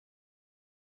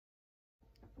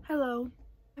Hello,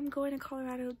 I'm going to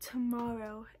Colorado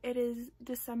tomorrow. It is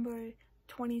December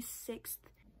 26th.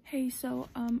 Hey, so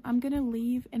I'm gonna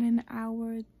leave in an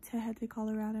hour to head to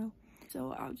Colorado.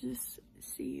 So I'll just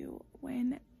see you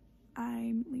when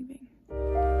I'm leaving.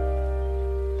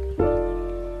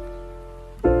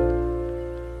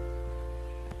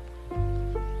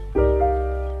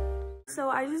 So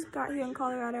I just got here in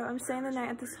Colorado. I'm staying the night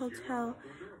at this hotel,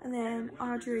 and then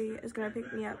Audrey is gonna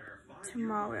pick me up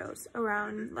tomorrow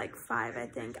around like 5, I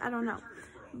think. I don't know,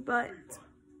 but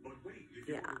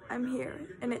yeah, I'm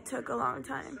here and it took a long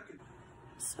time.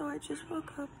 So I just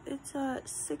woke up. It's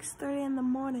 6:30 in the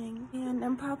morning and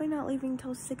I'm probably not leaving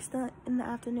till 6 in the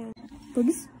afternoon.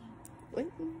 Boogies? What?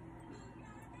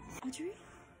 Audrey?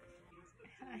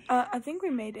 I think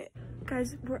we made it.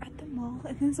 Guys, we're at the mall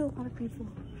and there's a lot of people.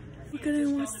 We're gonna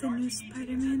watch the new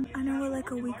Spider-Man. I know we're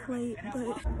like a week late,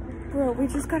 but bro, we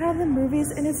just got out of the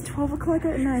movies and it's 12 o'clock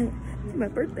at night. It's my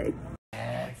birthday.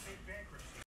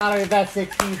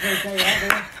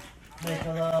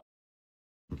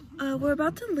 We're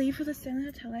about to leave for the Stanley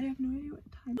Hotel. I have no idea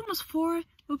what time. It's almost 4.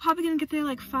 We're probably gonna get there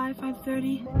like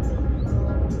 5:30.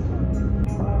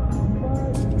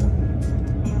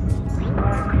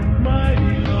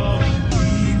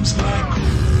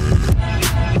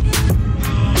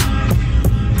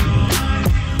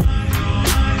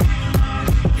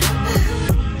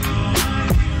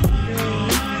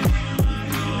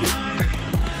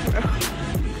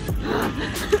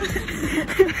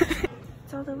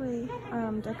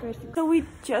 Decorated. So we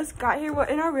just got here. We're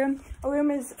in our room. Our room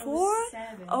is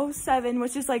 407,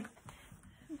 which is like,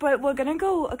 but we're gonna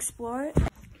go explore it.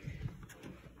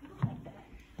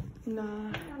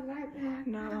 Nah,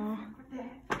 no.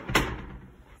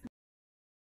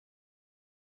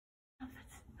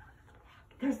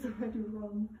 There's the red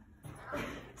room.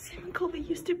 Sam and Colby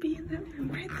used to be in that room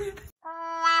right there.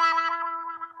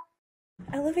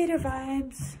 Elevator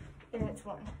vibes. And it's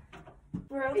one.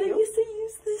 Bro, they used to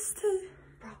use this to...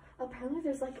 Bro, apparently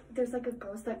there's like a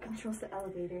ghost that controls the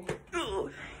elevator.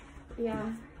 Ugh.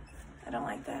 Yeah. I don't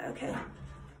like that, okay.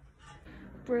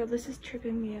 Bro, this is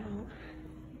tripping me out.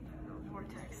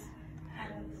 Vortex.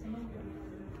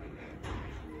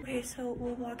 Okay, so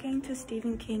we're walking to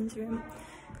Stephen King's room.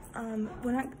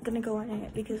 We're not gonna go in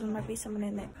it because there might be someone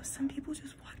in there. Some people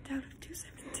just walked out of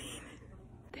 217.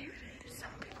 There it is.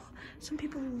 Some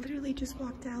people literally just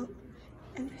walked out.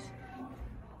 And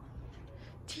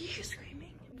do you hear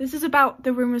screaming? This is about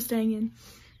the room we're staying in.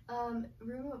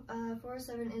 Room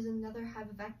 407 is another hive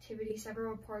of activity. Several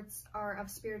reports are of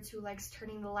spirits who likes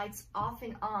turning the lights off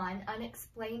and on.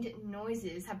 Unexplained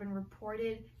noises have been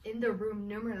reported in the room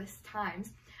numerous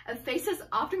times. A face has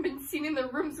often been seen in the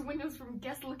room's windows from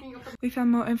guests looking up. We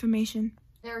found more information.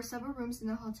 There are several rooms in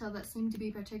the hotel that seem to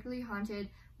be particularly haunted.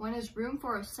 One is room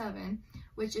 407,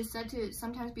 which is said to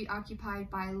sometimes be occupied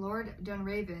by Lord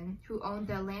Dunraven, who owned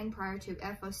the land prior to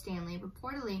F.O. Stanley.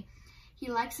 Reportedly,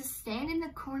 he likes to stand in the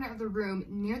corner of the room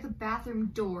near the bathroom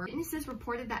door. Witnesses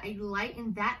reported that a light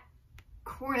in that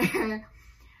corner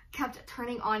kept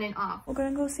turning on and off. We're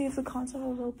gonna go see if the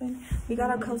console is open. We got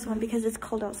our coats on because it's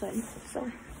cold outside,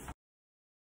 so.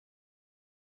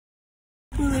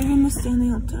 We're leaving the Stanley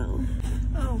Hotel.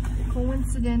 Oh,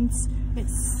 coincidence.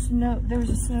 It's snow. There was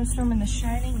a snowstorm in The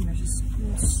Shining, and there's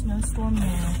a snowstorm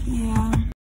now. Yeah.